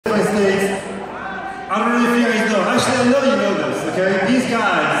Actually, I know you know this, okay? These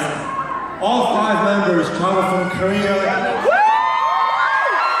guys, all 5 members travel from Korea.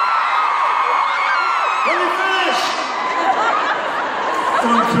 Let me finish!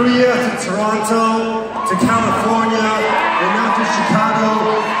 From Korea to Toronto, to California, and now to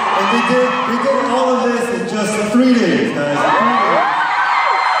Chicago. And they did all of this in just 3 days, guys. 3 days.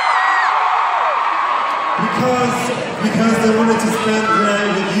 Because they wanted to spend the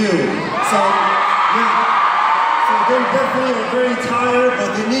night with you. So, yeah. So they definitely are very tired, but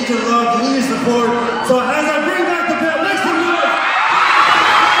they need your love, they need your support. So as I bring back the bell, make some noise!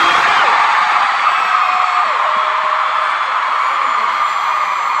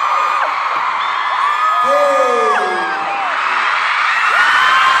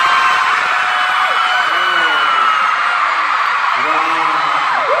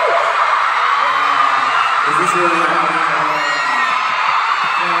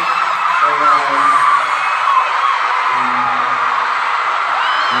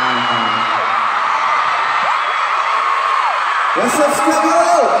 What's up, Squiggle?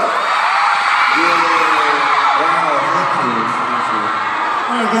 Wow, thank you.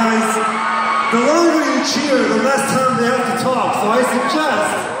 Alright guys, the longer you cheer, the less time they have to talk. So I suggest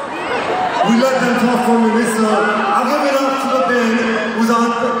we let them talk for a minute. So I'll give it up to the band. 우선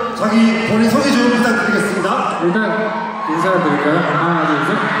자기 본인 소개 좀 부탁드리겠습니다. 일단 인사드릴까요? 하나, 둘, 셋.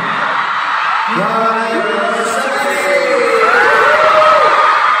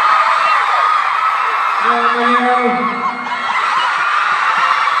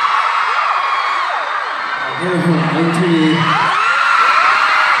 엔트리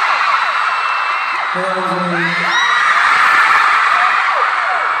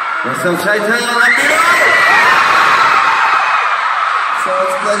What's up, Chi-Town? So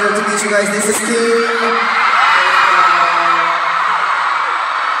it's a pleasure to meet you guys. This is Steve.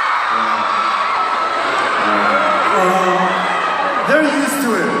 They're used to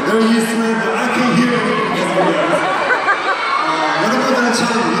it. They're used to it, but I can hear it. 여러분들은 참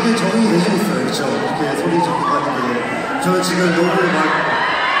이게 적응이 되시겠어요, 그렇죠? 이렇게 소리 적고 가는 게. 저는 지금 너무 막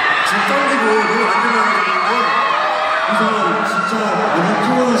지금 떨리고 너무 안 되나는데 우선 진짜 너무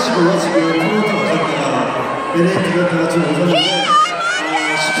피곤하시고 지금 토론토 오셨다가 LA 들었다가 지금 오셨는데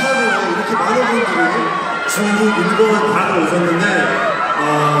시카고에 이렇게 많은 분들이 중국, 일본 다 오셨는데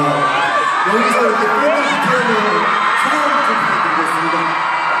여기서 이렇게 팬들 기타하는 소감 좀 부탁드리겠습니다.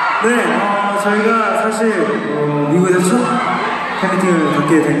 네, 저희가 사실 미국에서 첫 팬미팅을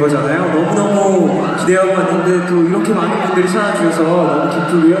갖게 된 거잖아요. 너무너무 기대하고 왔는데 또 이렇게 많은 분들이 찾아주셔서 너무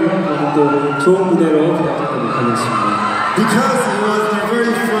기쁘고요. 또 좋은 무대로 부탁드리도록 하겠습니다. Because it was their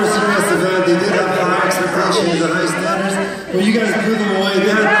very first US event, they did have high expectations and high standards, but you guys blew them away. They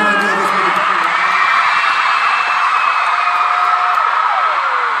had no idea this would be.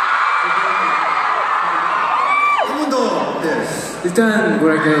 한 번 더, 네. 일단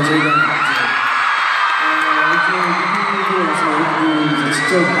뭐랄까요, 저희가 이렇게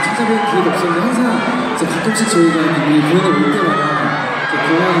직접 찾아뵐 기회가 없었는데 항상 가끔씩 저희가 이 공연을 올 때마다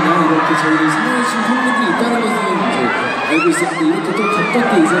공항이나 이렇게 저희를 사랑해주신 팬분들이 있다는 것을 이제 알고 있었는데 이렇게 또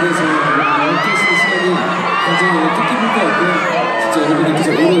가깝게 이 자리에서 이렇게 쓰는 시간이 굉장히 뜻깊을 것 같고요. 진짜 여러분들께서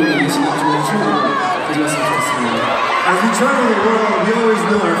오래오래 이 시간 좋은 추억으로 가져왔으면 좋겠습니다. As we travel the world, we always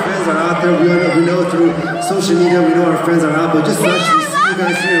know our friends are out there. We know through social media, we know our friends are out, but just to actually see you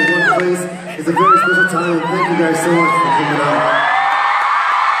guys here in one place is a very special time. And thank you guys so much for coming out.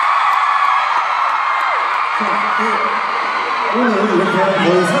 오늘 이렇게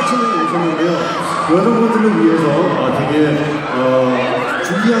거의 4,000명이 오셨는데요. 여러분들을 위해서 되게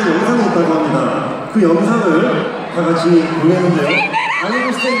준비한 영상이 있다고 합니다. 그 영상을 다 같이 보내는데요. I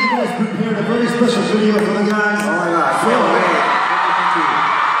understand you guys prepared a very special video for the guys. Oh my god, can't wait.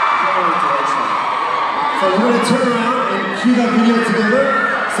 So we're going to turn around and cue that video together.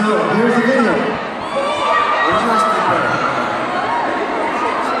 So here's the video. What did you guys prepare?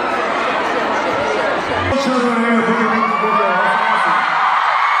 Each other right here, we're going to make the video.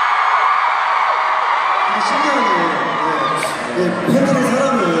 신기하네요. 네. 팬들의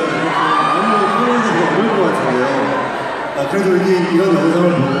사람을 아무리 표현하기 어려울 것 같은데요. 그래도 이런 영상을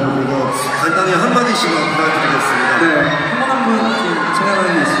보고 그래도 간단히 한마디씩만 부탁드리겠습니다. 네, 한번 생각하는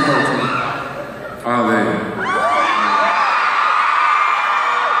게 있을 것 같아요. 아, 네.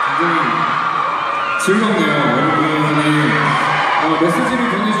 굉장히 즐겁네요. 여러분이 메시지를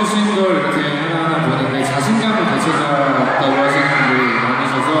보내주신 걸 이렇게 하나하나 보는데 자신감을 되찾았다고 하시는 분들이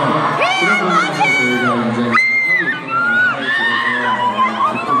많으셔서 그런 부분에서 저희가 굉장히 잘하고 있구나 생각이 들어서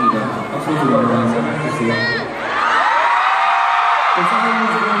기쁩니다. 앞으로도 많이 사랑해주세요. It's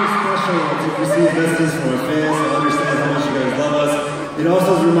always very special to receive messages from our fans and understand how much you guys love us. It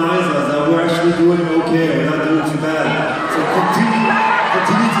also reminds reminds us that we're actually doing okay, we're not doing too bad. So continue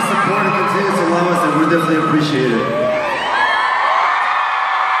to support and continue to love us, and we definitely appreciate it.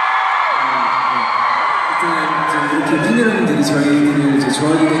 이렇게 팬여러분들이 저희들을 이제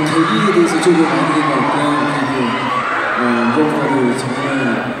좋아하게 된 계기에 대해서 조금 알게 된 것 같고요. 그리고 무엇보다도 정말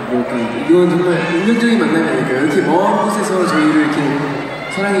뭐랄까 이건 정말 운명적인 만남이 아닐까요? 이렇게 먼 곳에서 저희를 이렇게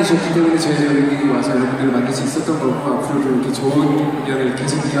사랑해 주셨기 때문에 저희가 여기 와서 여러분들을 만날 수 있었던 거고 앞으로도 이렇게 좋은 연을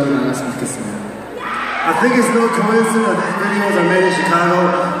계속 이어가 나갔으면 좋겠습니다. I think it's no coincidence that these videos are made in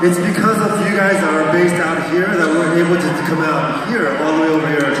Chicago. It's because of you guys that are based out here that we're able to come out here, all the way over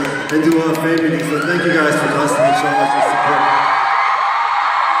here, and do a fan meeting. So thank you guys for constantly showing us your support.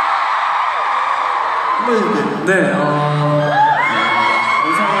 네,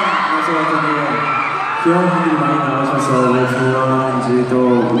 영상에서 같은 귀여운 분들이 많이 나오셔서 왜 좋아하는지 또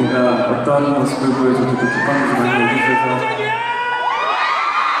우리가 어떤 모습을 보여줘도 또 기뻐하는지 많이 얘기해주셔서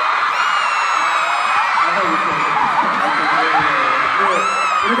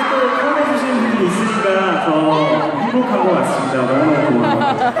이렇게 또 포함해주시는 분들이 있으니까 더 행복하고 왔습니다. 너무너무 고마워요.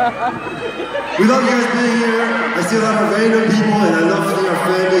 We love you guys being here. I see a lot of random people, and I love seeing our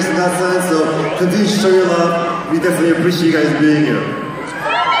fan base in that sense. So continue to show your love. We definitely appreciate you guys being here.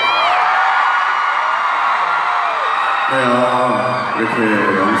 네, 이렇게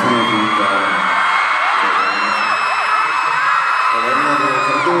영상을 보니까 너무나도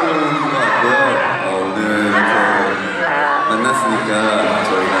감동인 것 같고요. 오늘 이렇게 만났으니까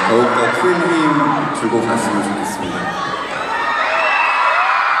저희가 더욱더 큰 힘 주고 갔으면 좋겠습니다.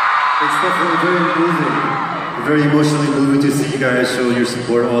 It's definitely very moving, very emotionally moving to see you guys show your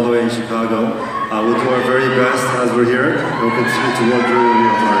support all the way in Chicago. We'll do our very best as we're here, and we'll continue to work really,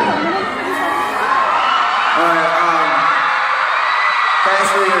 really hard. Alright, thanks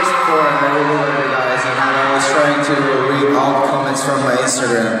for your support. I really love you guys, and I was trying to read all the comments from my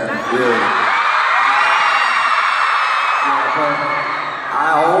Instagram. Really. Yeah, but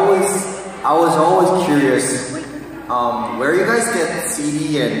I was always curious. Where you guys get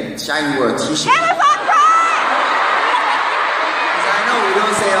CD and Shinee World t-shirts? Amazon Prime! Because I know we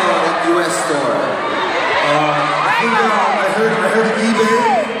don't sell at US store. I think I heard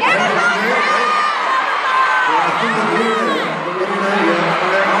eBay. I think the internet, yeah.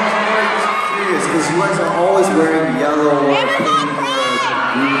 I was always curious because you guys are always wearing yellow or pink or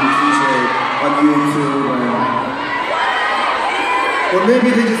green t-shirt on YouTube. Or maybe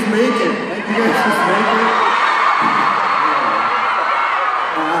they just make it. Maybe you guys just make it.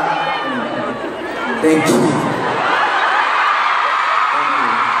 Thank you.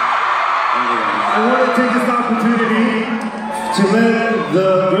 I want to take this opportunity to let the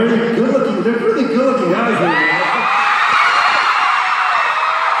very good-looking, they're really good-looking guys here.